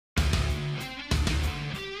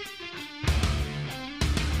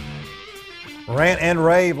Rant and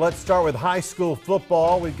Rave. Let's start with high school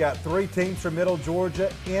football. We've got 3 teams from Middle Georgia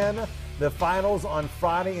in the finals on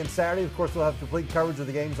Friday and Saturday. Of course, we'll have complete coverage of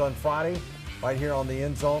the games on Friday right here on the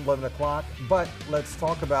End Zone, 11 o'clock. But let's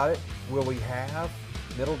talk about it. Will we have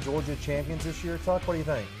Middle Georgia champions this year, Tuck? What do you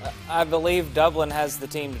think? I believe Dublin has the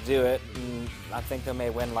team to do it. And I think they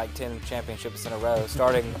may win like 10 championships in a row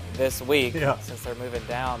starting this week since they're moving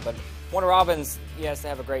down. But Warner Robins, yes, they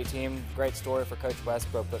have a great team, great story for Coach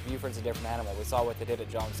Westbrook, but Buford's a different animal. We saw what they did at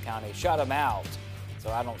Jones County, shut them out. So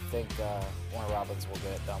I don't think Warner Robins will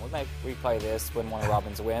get it done. We may replay this when Warner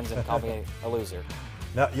Robins wins and call me a loser.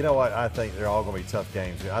 No, you know what? I think they're all going to be tough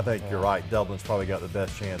games. I think you're right. Dublin's probably got the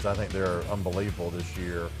best chance. I think they're unbelievable this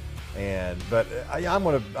year. But I'm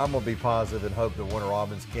going to be positive and hope that Warner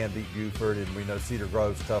Robins can beat Buford. And we know Cedar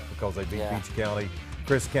Grove's tough because they beat Beach County.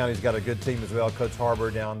 Chris County's got a good team as well. Coach Harbour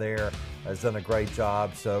down there has done a great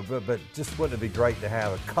job. So, but just wouldn't it be great to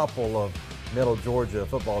have a couple of Middle Georgia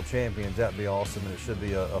football champions? That'd be awesome, and it should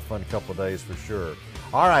be a fun couple of days for sure.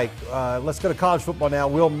 All right, let's go to college football now.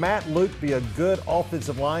 Will Matt Luke be a good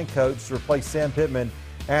offensive line coach to replace Sam Pittman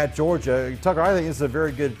at Georgia? Tucker, I think this is a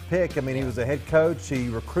very good pick. I mean, he was a head coach. He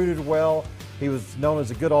recruited well. He was known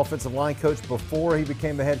as a good offensive line coach before he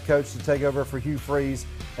became the head coach to take over for Hugh Freeze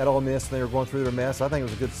at Ole Miss, and they were going through their mess. I think it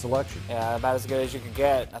was a good selection. Yeah, about as good as you could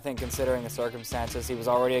get. I think considering the circumstances, he was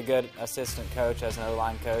already a good assistant coach as an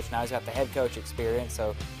O-line coach. Now he's got the head coach experience,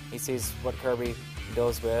 so he sees what Kirby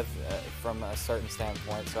deals with from a certain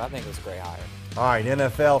standpoint. So I think it was a great hire. All right,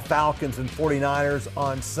 NFL, Falcons and 49ers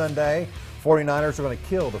on Sunday. 49ers are going to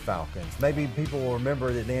kill the Falcons. Maybe people will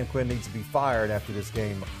remember that Dan Quinn needs to be fired after this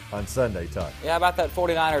game on Sunday, Tuck. Yeah, about that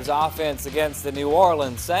 49ers offense against the New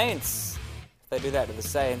Orleans Saints. If they do that to the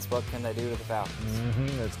Saints, what can they do to the Falcons?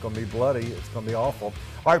 It's going to be bloody. It's going to be awful.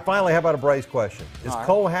 All right, finally, how about a Braves question? Is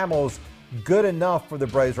Cole Hamels good enough for the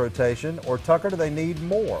Braves rotation, or Tucker, do they need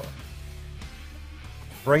more?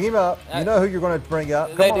 Bring him up. You know who you're going to bring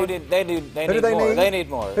up. They need more. They need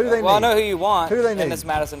more. Who do they need? Well, I know who you want. Who do they need? And it's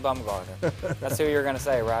Madison Bumgarner. That's who you're going to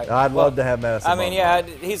say, right? I'd love to have Madison Bumgarner. I mean, yeah,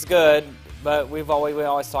 he's good, but we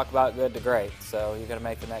always talk about good to great. So you're going to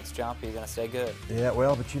make the next jump. You're going to stay good. Yeah,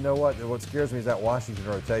 well, but you know what? What scares me is that Washington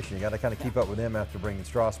rotation. You got to kind of keep up with them after bringing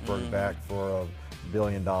Strasburg back for $1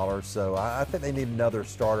 billion. So I think they need another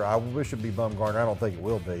starter. I wish it'd be Bumgarner. I don't think it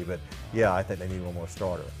will be, but yeah, I think they need one more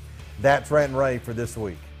starter. That's Rant and Rave for this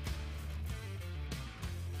week.